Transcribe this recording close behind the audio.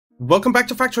Welcome back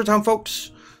to Factory Town,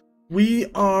 folks. We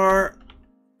are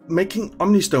making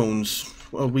Omni stones.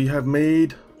 Well, we have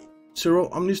made 0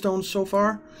 Omni stones so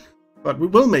far, but we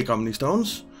will make Omni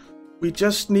stones. We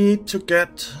just need to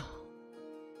get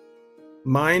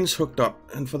mines hooked up,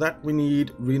 and for that we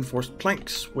need reinforced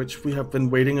planks, which we have been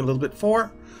waiting a little bit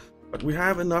for, but we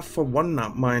have enough for one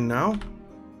mine now.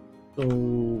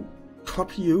 So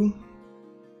copy you.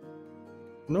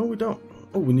 No, we don't.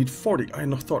 Oh, we need 40. I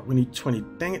thought we need 20.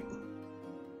 Dang it.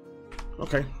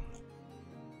 Okay.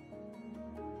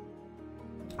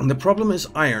 And the problem is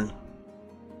iron.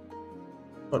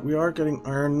 But we are getting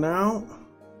iron now.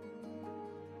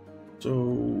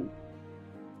 So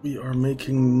we are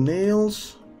making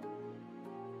nails.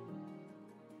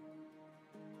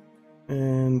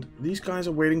 And these guys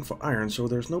are waiting for iron, so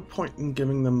there's no point in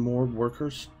giving them more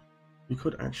workers. We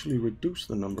could actually reduce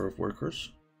the number of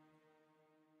workers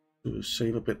to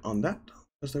save a bit on that,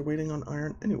 because they're waiting on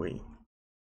iron anyway.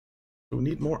 So we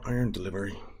need more iron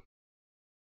delivery.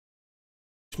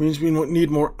 Which means we need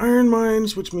more iron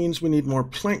mines, which means we need more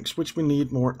planks, which we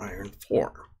need more iron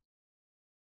for.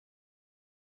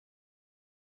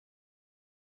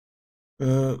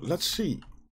 Let's see.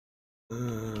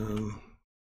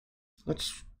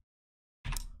 Let's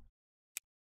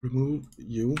remove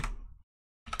you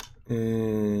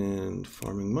and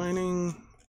farming mining.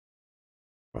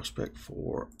 Prospect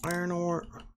for iron ore.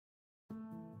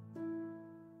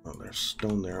 Oh, there's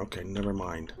stone there. Okay, never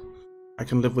mind. I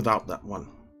can live without that one.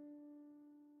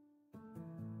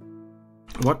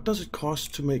 What does it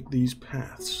cost to make these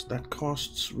paths? That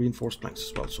costs reinforced planks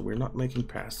as well, so we're not making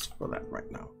paths for that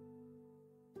right now.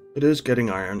 It is getting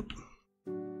iron.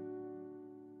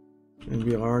 And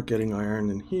we are getting iron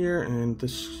in here, and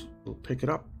this will pick it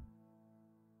up.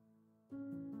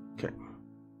 Okay.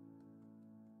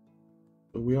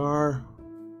 So we are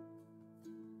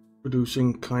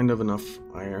producing kind of enough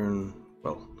iron.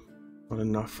 Well, not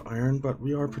enough iron, but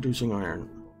we are producing iron.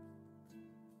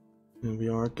 And we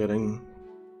are getting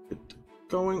it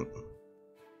going.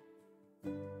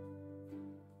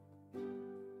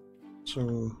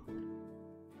 So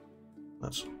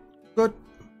that's good.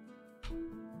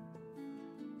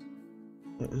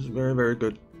 That is very, very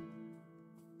good.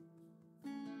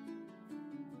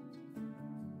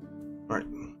 Alright.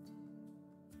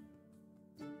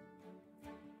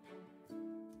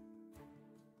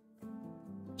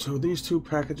 So these two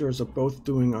packagers are both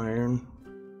doing iron.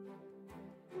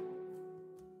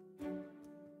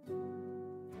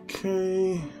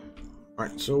 Okay.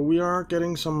 Alright, so we are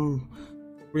getting some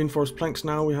reinforced planks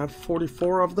now. We have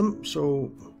 44 of them,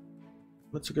 so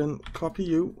let's again copy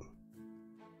you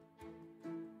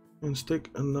and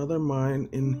stick another mine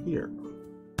in here.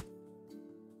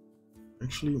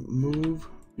 Actually move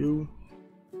you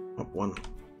up one.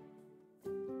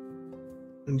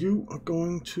 And you are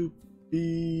going to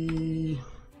be,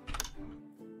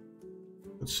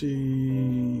 let's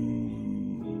see,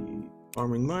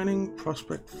 farming mining,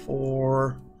 prospect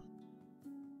for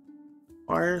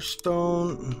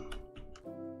firestone.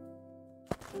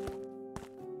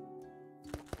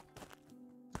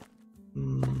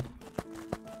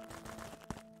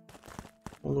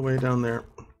 All the way down there.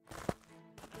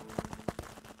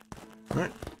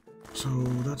 Alright, so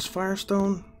that's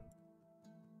firestone.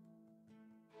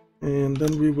 And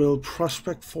then we will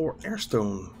prospect for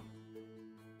airstone.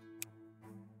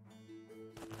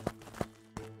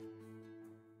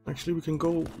 Actually, we can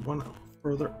go one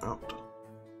further out.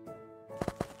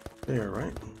 There,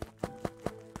 right?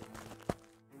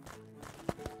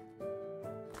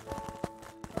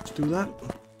 Let's do that.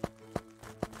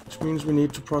 Which means we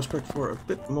need to prospect for a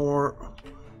bit more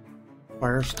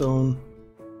firestone.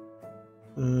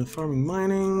 Farming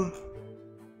mining.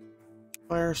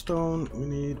 Firestone, we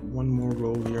need one more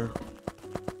row here.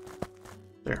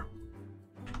 There.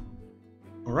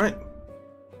 Alright.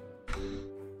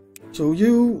 So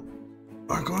you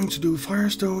are going to do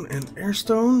firestone and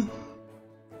airstone.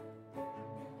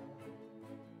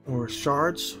 Or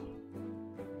shards.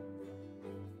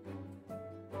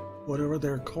 Whatever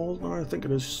they're called. No, I think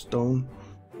it is stone.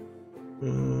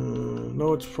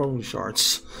 No, it's probably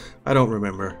shards. I don't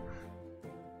remember.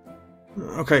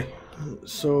 Okay.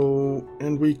 So,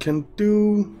 and we can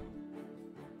do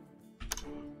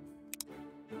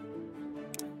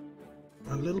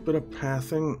a little bit of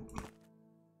pathing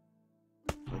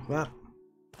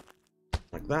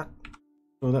like that,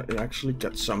 so that it actually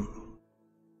gets some.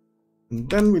 And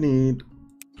then we need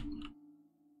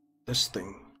this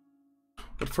thing.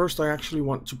 But first I actually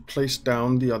want to place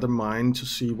down the other mine to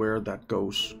see where that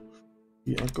goes.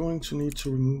 We are going to need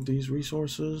to remove these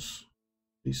resources,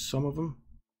 some of them.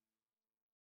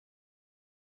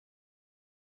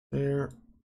 There.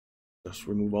 Just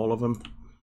remove all of them.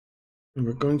 And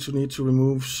we're going to need to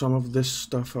remove some of this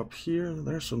stuff up here.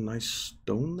 There's some nice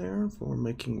stone there for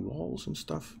making walls and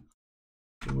stuff.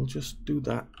 So we'll just do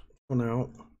that for now.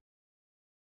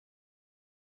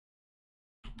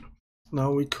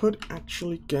 Now we could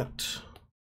actually get,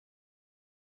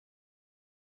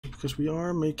 because we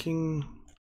are making,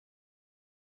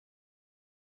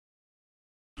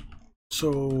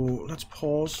 so let's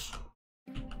pause.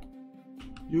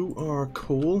 You are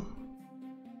coal.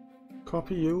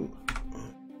 Copy you.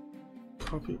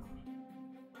 Copy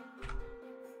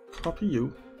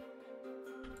you.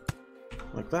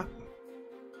 Like that.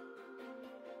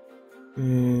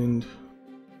 And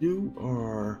you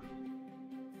are,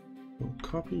 we'll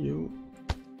copy you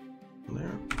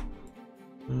there.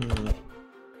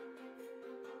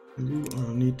 You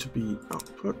need to be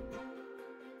output.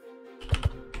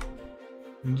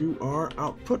 And you are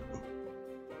output.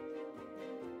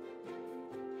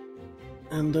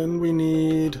 And then we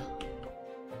need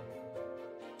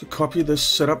to copy this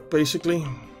setup basically.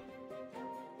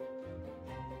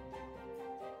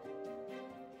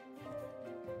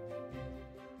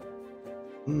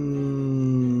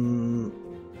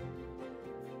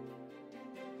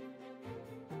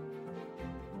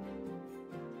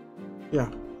 Yeah,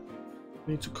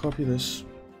 need to copy this.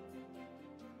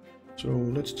 So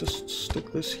let's just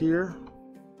stick this here.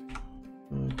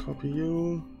 Copy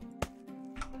you.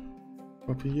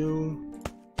 Copy you.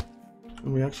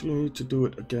 And we actually need to do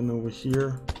it again over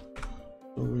here.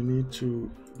 So we need to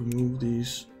remove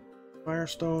these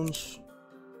firestones.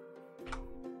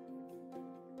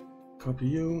 Copy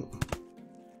you.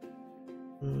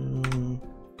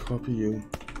 Copy you.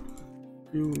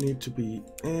 You need to be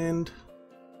and.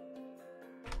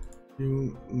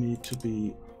 You need to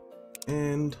be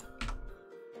and.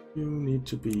 You need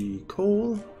to be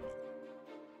coal.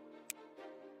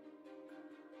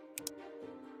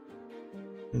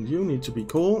 And you need to be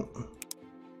coal.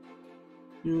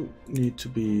 You need to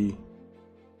be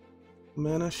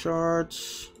mana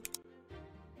shards.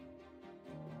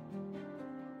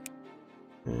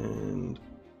 And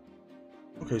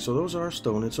okay, so those are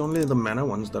stone. It's only the mana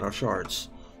ones that are shards.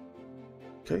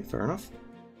 Okay, fair enough.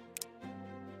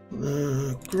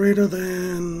 Greater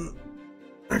than.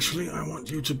 Actually, I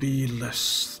want you to be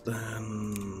less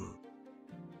than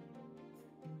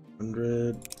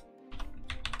 100.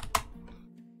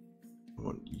 I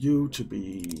want you to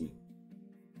be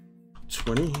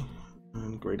 20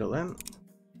 and greater than.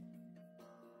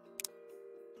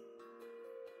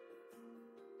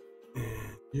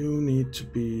 And you need to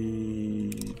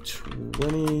be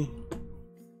 20.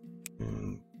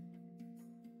 And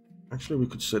actually, we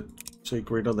could say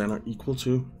greater than or equal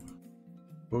to.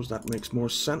 Suppose that makes more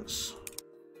sense.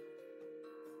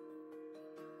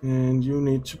 And you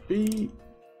need to be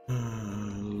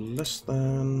less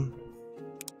than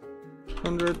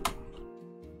 100.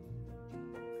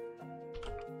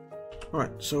 All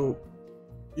right, so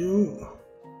you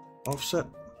offset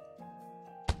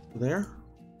there.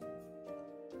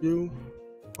 You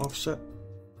offset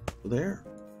there.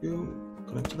 You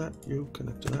connect to that. You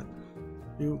connect to that.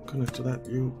 You connect to that.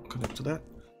 You connect to that.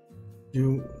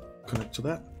 You connect to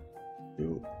that.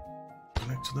 You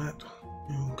connect to that.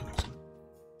 You connect to that.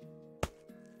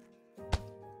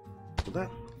 To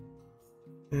that.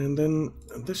 And then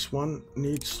this one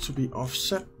needs to be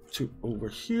offset to over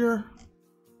here.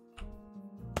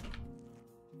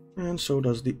 And so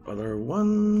does the other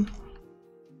one.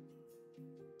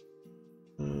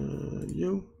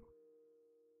 You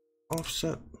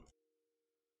offset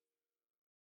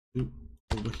you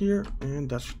over here, and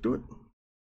that should do it.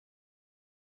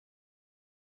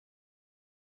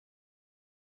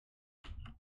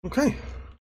 Okay.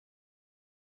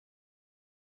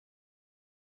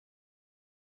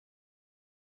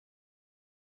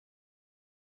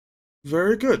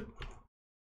 Very good.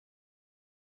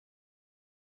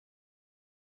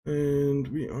 And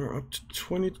we are up to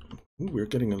 20. Ooh, we're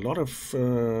getting a lot of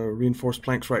reinforced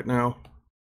planks right now.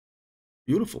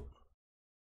 Beautiful.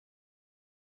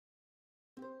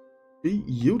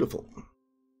 Beautiful.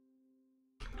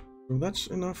 So that's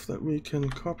enough that we can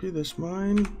copy this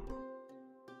mine.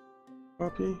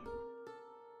 Copy.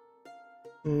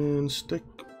 And stick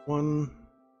one.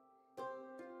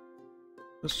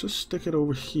 Let's just stick it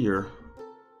over here.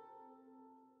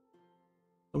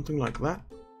 Something like that.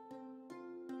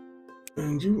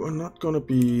 And you are not going to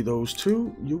be those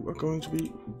two. You are going to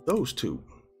be those two.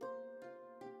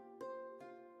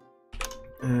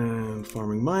 And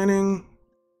farming, mining.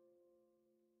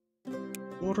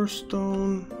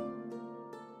 Waterstone.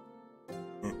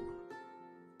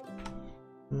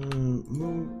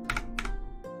 Move.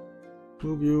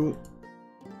 Move you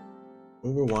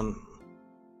over 1.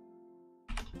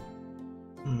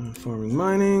 Farming,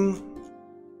 mining,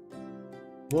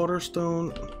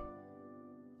 waterstone.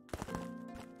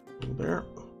 Over there.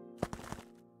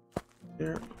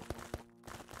 There.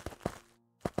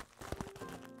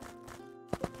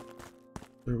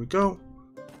 There we go.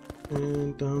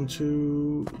 And down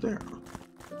to there.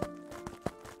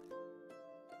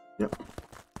 Yep.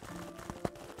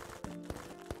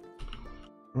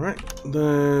 Alright,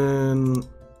 then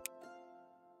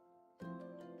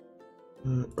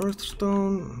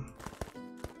earthstone.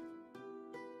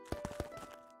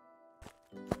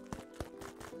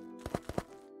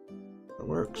 That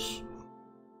works.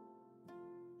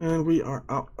 And we are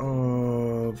out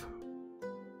of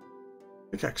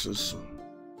pickaxes,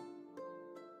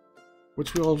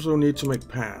 which we also need to make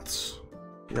paths.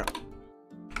 Yeah.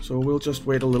 So we'll just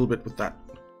wait a little bit with that.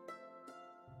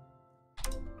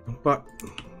 But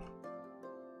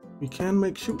we can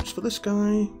make chutes for this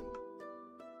guy.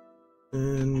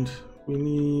 And we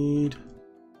need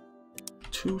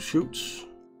 2 chutes.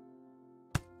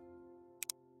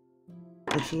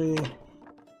 Actually,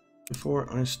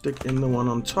 before I stick in the one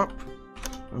on top,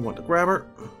 I want a grabber.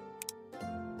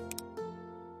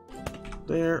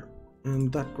 There.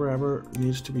 And that grabber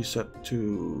needs to be set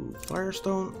to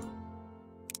firestone.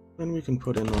 Then we can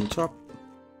put in on top.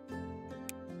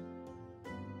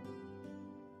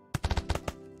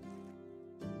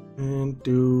 And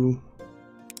do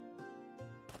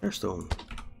firestone.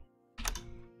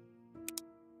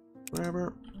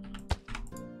 Grabber.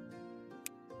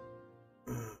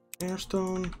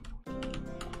 Firestone.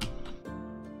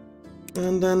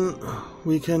 And then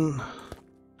we can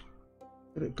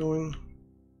get it going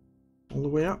all the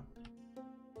way up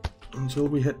until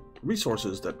we hit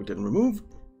resources that we didn't remove.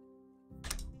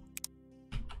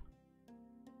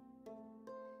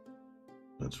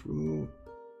 Let's remove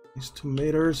these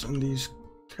tomatoes and these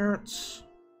carrots.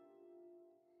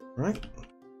 Right.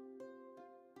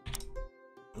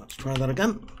 Let's try that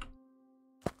again.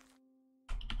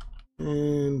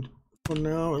 And for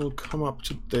now it'll come up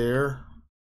to there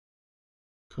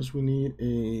because we need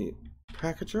a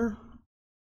packager.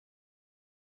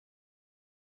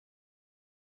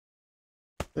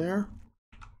 There.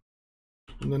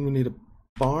 And then we need a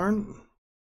barn.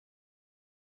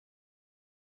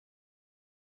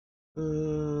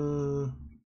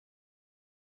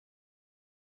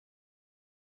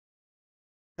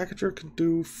 Packager can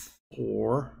do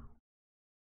 4.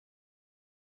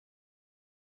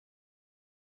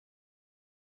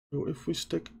 So if we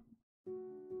stick,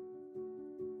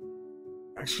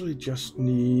 actually just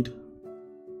need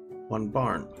 1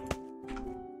 barn.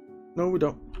 No, we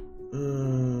don't.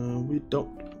 We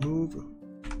don't move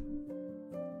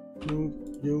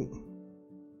you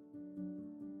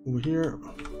over here.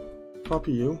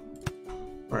 Copy you.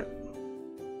 All right.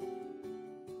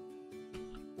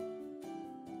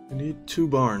 We need 2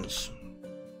 barns.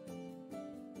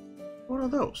 What are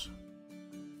those?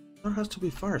 There has to be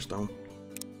firestone.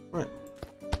 All right.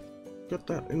 Get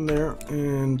that in there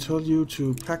and tell you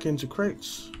to pack into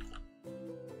crates,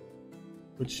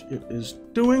 which it is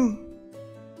doing.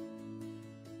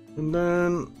 And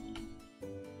then,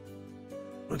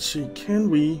 let's see, can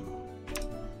we,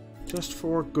 just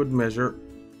for good measure,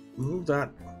 move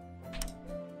that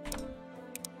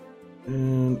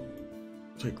and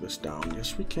take this down?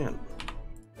 Yes, we can.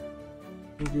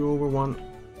 Move you over 1.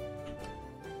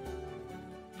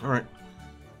 Alright.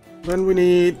 Then we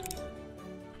need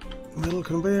metal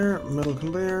conveyor, metal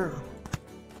conveyor.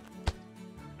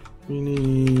 We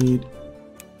need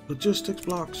logistics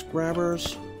blocks,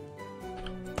 grabbers.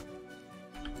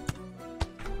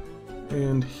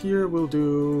 And here we'll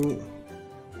do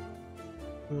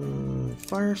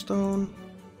firestone,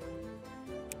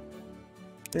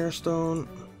 airstone,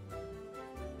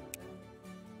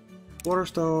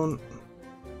 waterstone,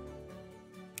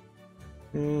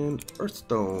 and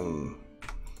earthstone.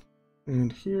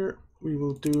 And here we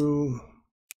will do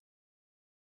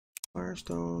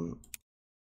firestone,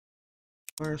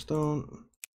 firestone,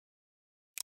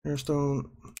 airstone,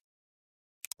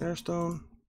 airstone.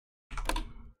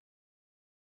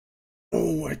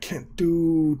 Oh, I can't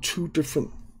do 2 different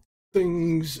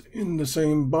things in the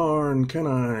same barn, can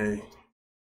I?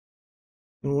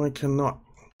 No, I cannot.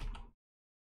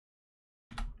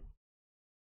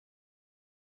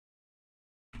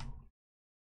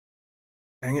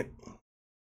 Dang it.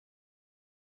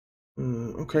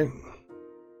 Okay.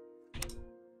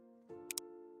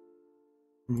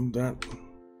 Move that.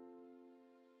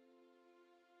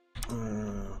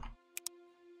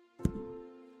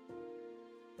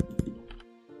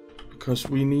 Because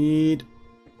we need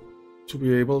to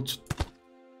be able to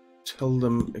tell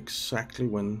them exactly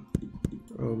when,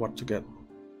 what to get.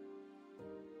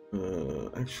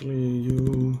 Actually,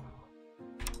 you...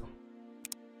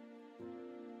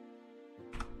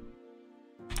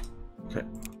 Okay.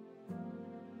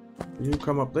 You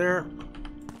come up there.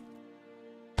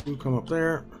 You come up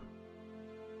there.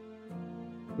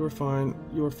 You're fine.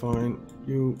 You're fine.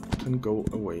 You can go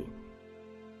away.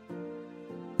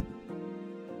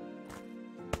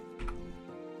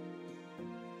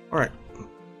 Alright.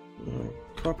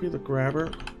 Copy the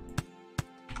grabber.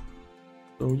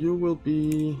 So you will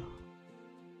be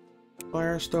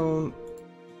Firestone.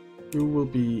 You will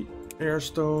be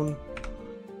Airstone.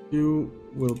 You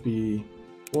will be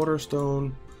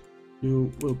Waterstone.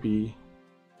 You will be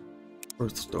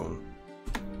Earthstone.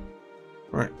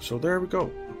 Alright, so there we go.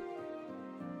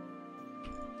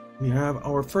 We have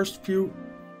our first few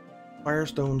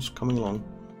Firestones coming along.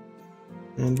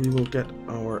 And we will get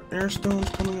our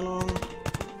Airstones coming along.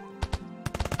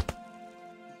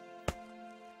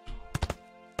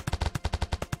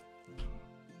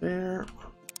 There.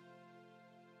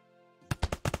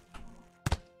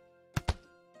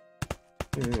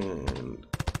 And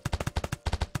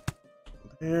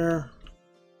there.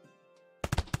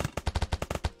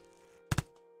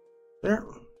 There.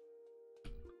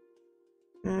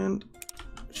 And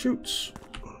shoots.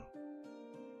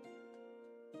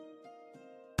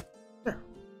 There.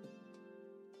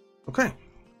 Okay.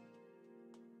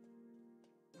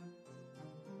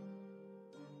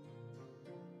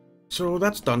 So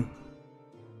that's done.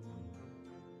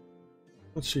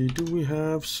 Let's see, do we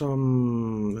have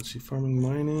some, let's see, farming,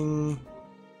 mining,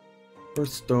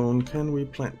 earthstone. Can we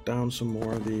plant down some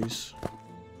more of these?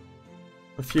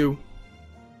 A few.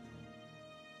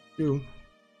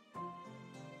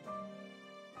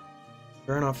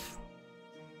 Fair enough.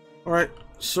 Alright,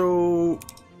 so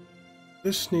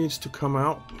this needs to come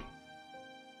out.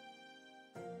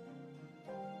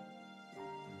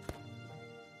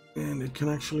 And it can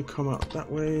actually come out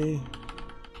that way,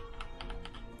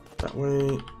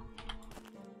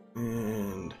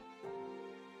 and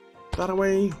that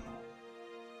away.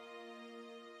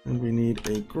 And we need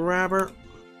a grabber.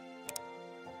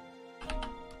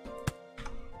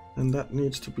 And that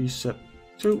needs to be set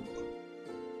to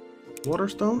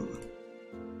Waterstone.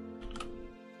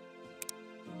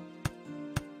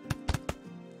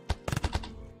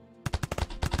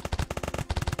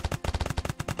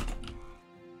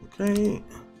 Okay.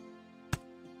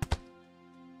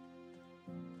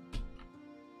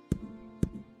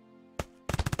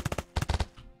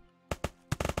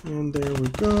 And there we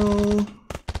go.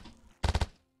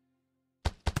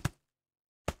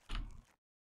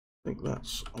 I think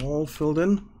that's all filled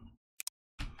in.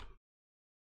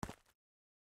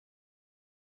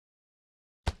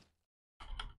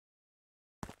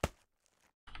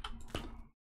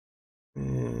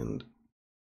 And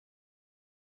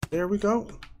there we go.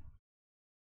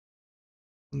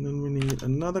 And then we need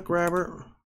another grabber,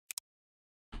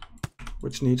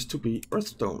 which needs to be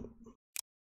Earthstone.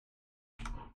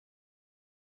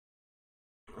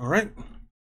 All right.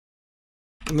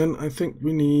 And then I think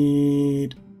we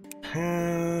need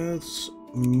paths,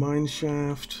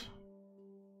 mineshaft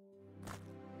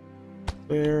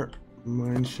there,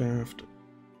 mineshaft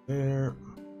there.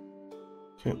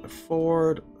 Can't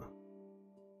afford.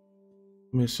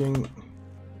 Missing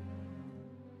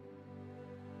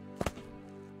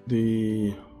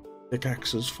the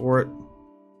pickaxes for it.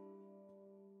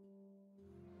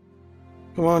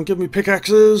 Come on, give me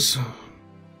pickaxes.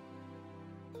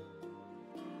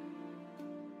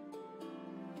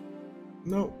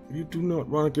 No, you do not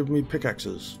want to give me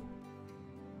pickaxes.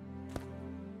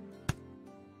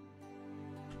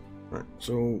 Right,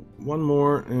 so one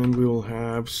more and we'll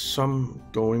have some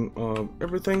going of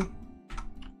everything.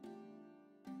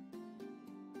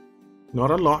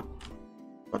 Not a lot,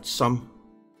 but some.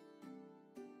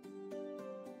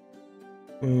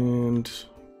 And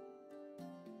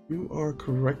you are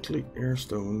correctly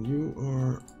Airstone. You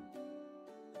are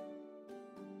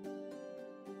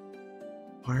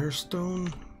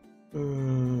Firestone.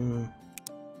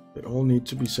 They all need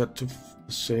to be set to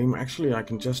the same. Actually, I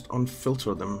can just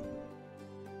unfilter them.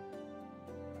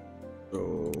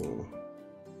 So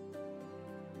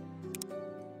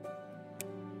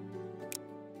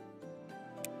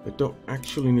they don't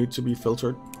actually need to be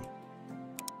filtered.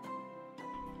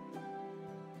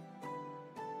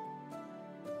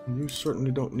 You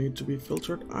certainly don't need to be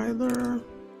filtered either.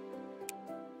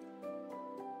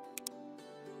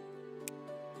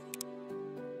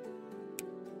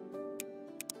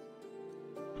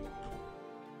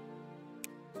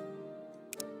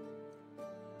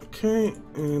 Okay,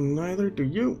 and neither do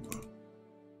you.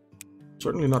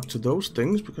 Certainly not to those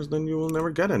things, because then you will never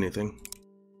get anything.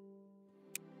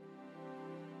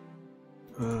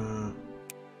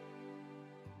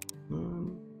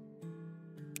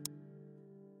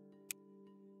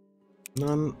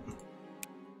 None.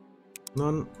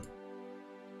 None.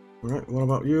 Alright, what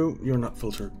about you? You're not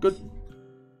filtered. Good.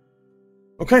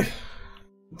 Okay.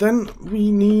 Then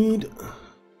we need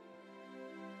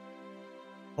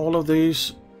all of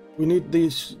these. We need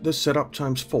this setup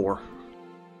times 4.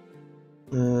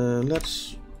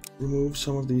 Let's remove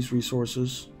some of these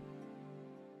resources.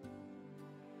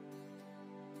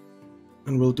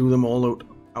 And we'll do them all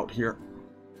out here.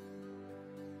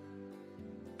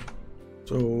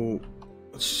 So,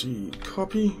 let's see.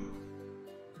 Copy.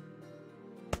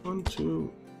 1,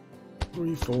 2,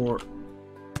 3, 4,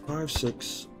 5,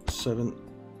 6, 7,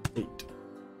 8.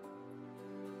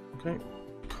 Okay.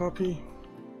 Copy.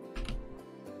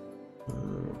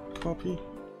 Copy.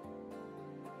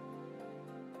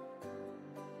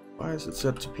 Why is it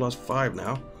set to +5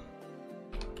 now?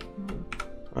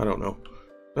 I don't know.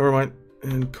 Never mind.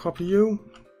 And copy you.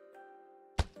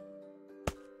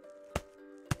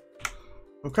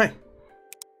 Okay.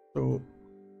 So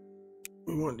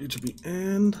we want you to be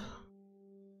and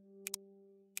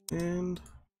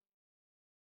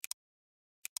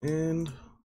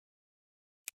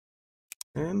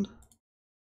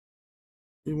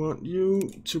we want you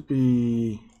to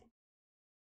be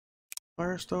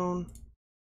Firestone.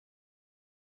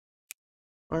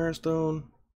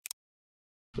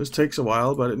 This takes a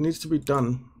while, but it needs to be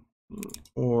done,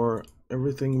 or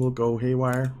everything will go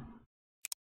haywire.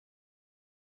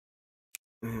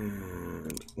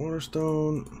 And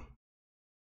Waterstone,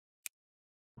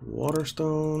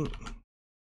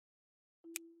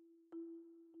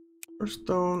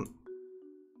 Earthstone,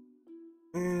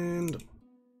 and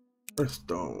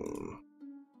Earthstone.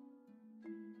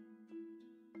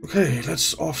 Okay,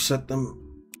 let's offset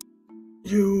them.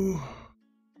 You.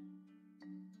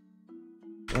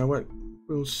 Wait,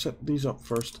 we'll set these up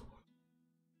first.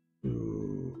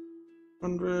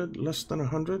 200, less than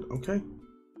 100, okay.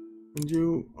 And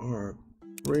you are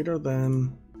greater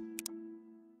than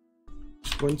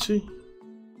 20.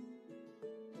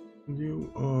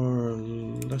 You are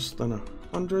less than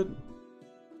 100.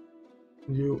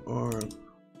 You are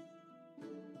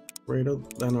greater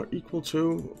than or equal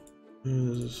to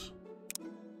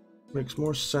makes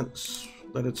more sense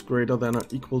that it's greater than or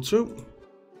equal to.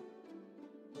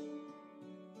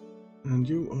 And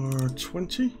you are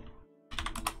 20.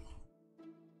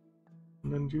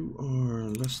 And then you are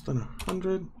less than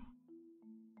 100.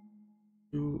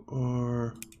 You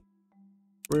are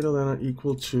greater than or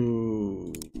equal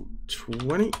to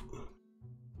 20.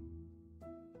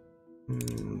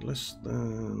 And less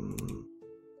than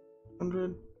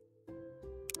 100.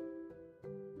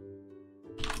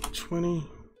 20.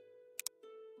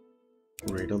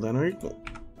 Greater than or equal.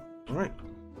 Alright.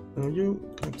 Now you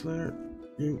connect to there.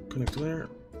 You connect to there.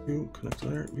 You connect to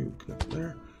there. You connect to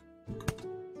there. You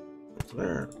connect to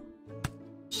there.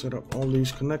 Set up all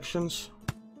these connections.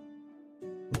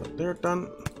 But they're done.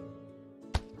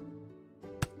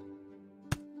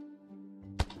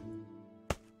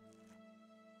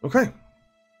 Okay.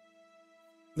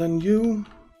 Then you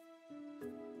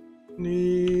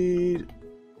need.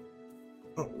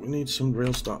 Oh, we need some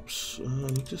rail stops.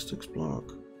 Logistics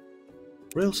block.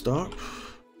 Rail stop.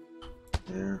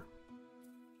 There.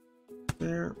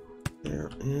 There. There.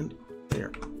 And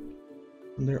there.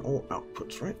 And they're all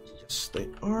outputs, right? Yes, they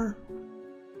are.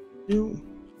 You.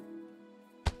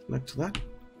 Connect to that.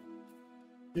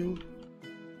 You.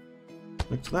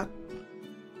 Connect to that.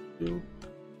 You.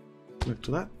 Connect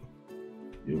to that.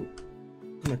 You.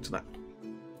 Connect to that.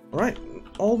 Alright.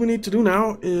 All we need to do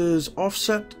now is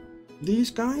offset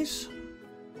these guys.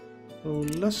 So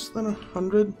less than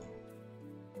 100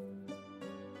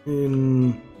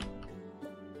 in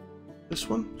this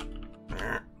one.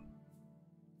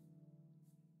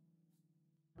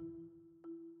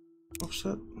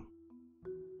 Offset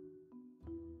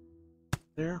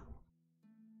there.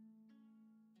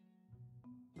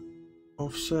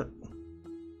 Offset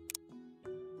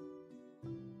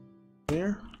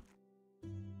there.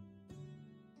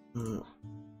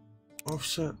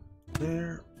 Offset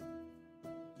there.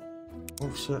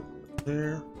 Offset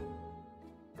there.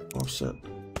 Offset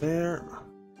there.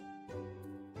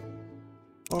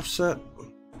 Offset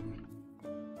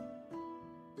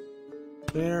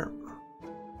there.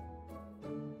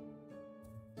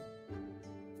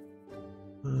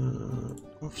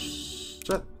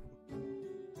 Offset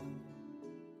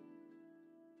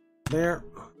there.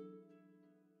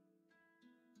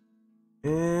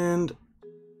 And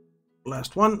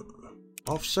last one,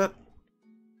 offset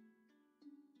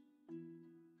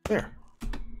There.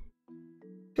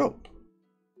 Go.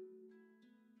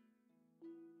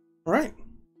 All right.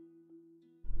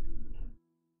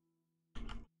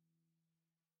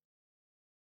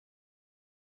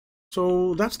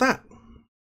 So that's that.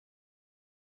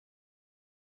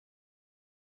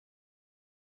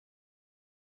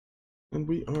 And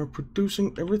we are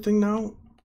producing everything now.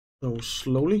 So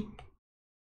slowly.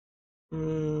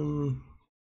 Let's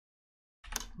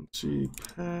see,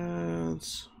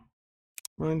 paths,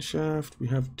 mineshaft. We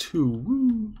have 2.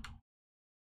 Woo!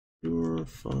 You're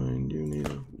fine. You need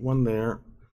one there.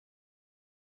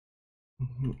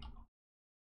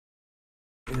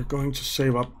 We're going to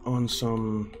save up on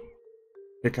some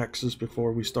pickaxes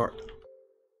before we start.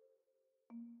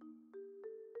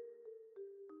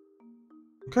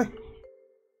 Okay.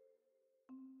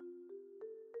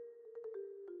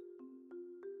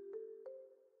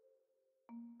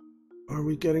 Are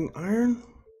we getting iron?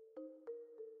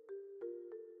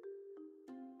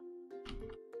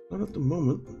 Not at the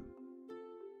moment.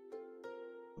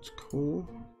 That's cool.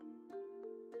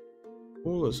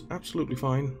 Coal is absolutely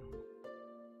fine.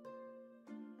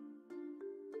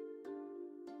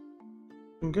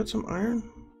 Can we get some iron,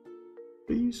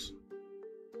 please?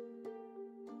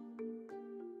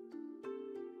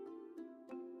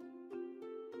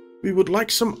 We would like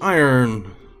some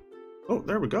iron. Oh,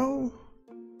 there we go.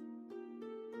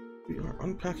 We are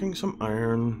unpacking some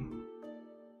iron.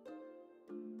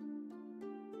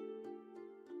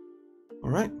 All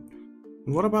right.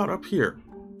 What about up here?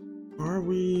 Are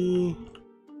we...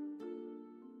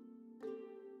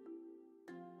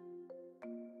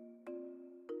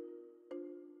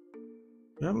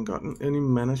 We haven't gotten any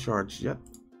mana shards yet.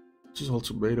 Which is all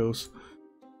tomatoes.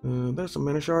 There's some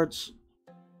mana shards.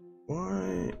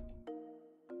 Why?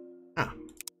 Ah.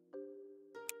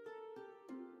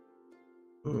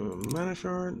 Mana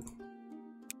shard.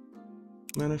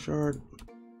 Mana shard.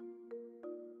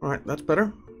 Alright, that's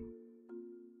better.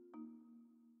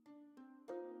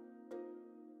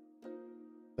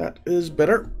 That is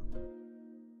better.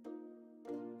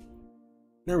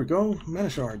 There we go. Mana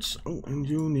shards. Oh, and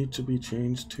you need to be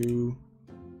changed to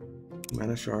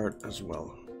mana shard as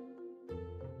well.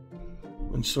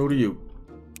 And so do you.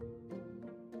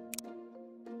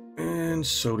 And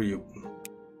so do you.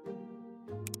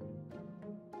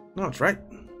 No, that's right.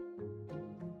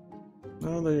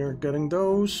 Now they are getting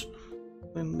those.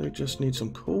 Then they just need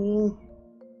some coal.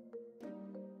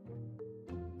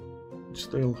 Which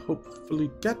they'll hopefully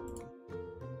get.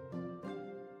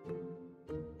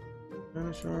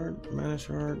 Mana shard, mana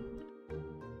shard.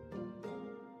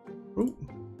 Oh,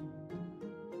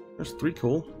 there's 3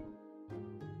 coal.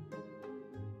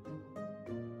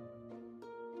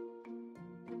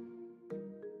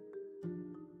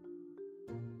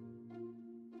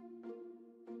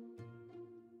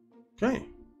 Okay,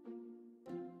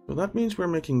 so that means we're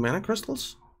making mana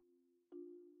crystals.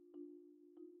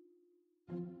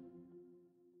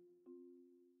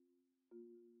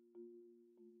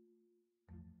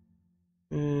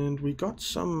 And we got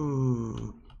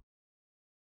some...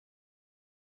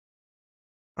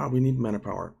 Ah, we need mana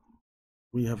power.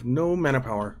 We have no mana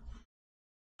power.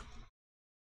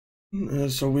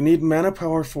 So we need mana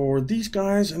power for these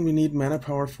guys, and we need mana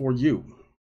power for you.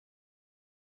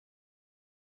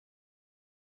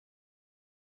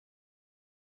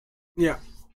 Yeah,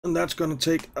 and that's going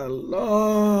to take a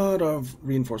lot of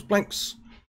reinforced planks,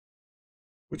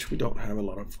 which we don't have a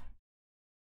lot of.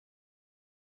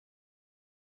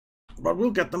 But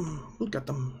we'll get them. We'll get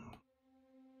them.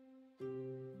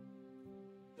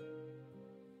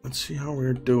 Let's see how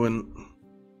we're doing.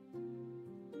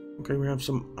 Okay, we have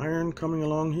some iron coming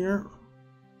along here.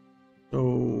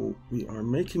 So we are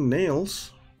making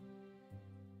nails.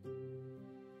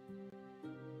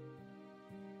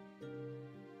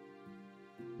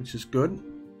 Which is good.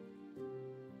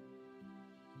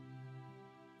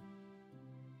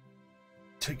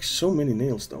 Takes so many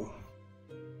nails though.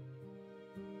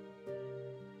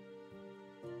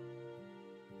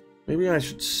 Maybe I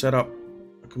should set up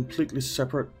a completely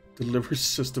separate delivery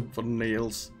system for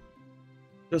nails.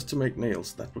 Just to make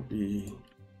nails, that would be...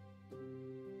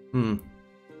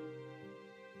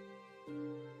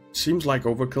 Seems like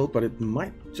overkill, but it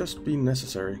might just be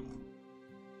necessary.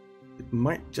 It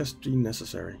might just be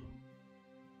necessary.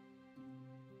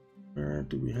 Where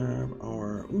do we have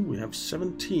our... Ooh, we have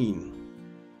 17.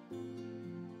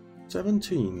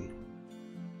 17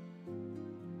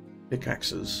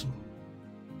 pickaxes.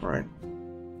 Alright.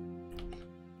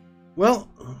 Well,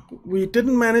 we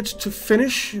didn't manage to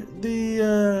finish the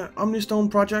Omni Stone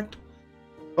project,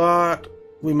 but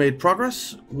we made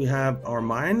progress. We have our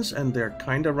mines, and they're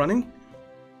kinda running.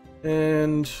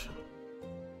 And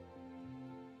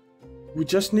we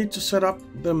just need to set up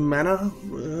the mana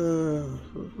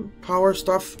power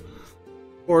stuff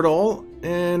for it all,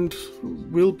 and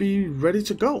we'll be ready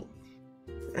to go.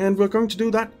 And we're going to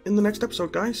do that in the next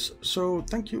episode, guys. So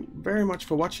thank you very much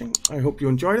for watching. I hope you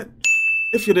enjoyed it.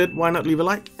 If you did, why not leave a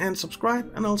like and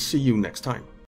subscribe, and I'll see you next time.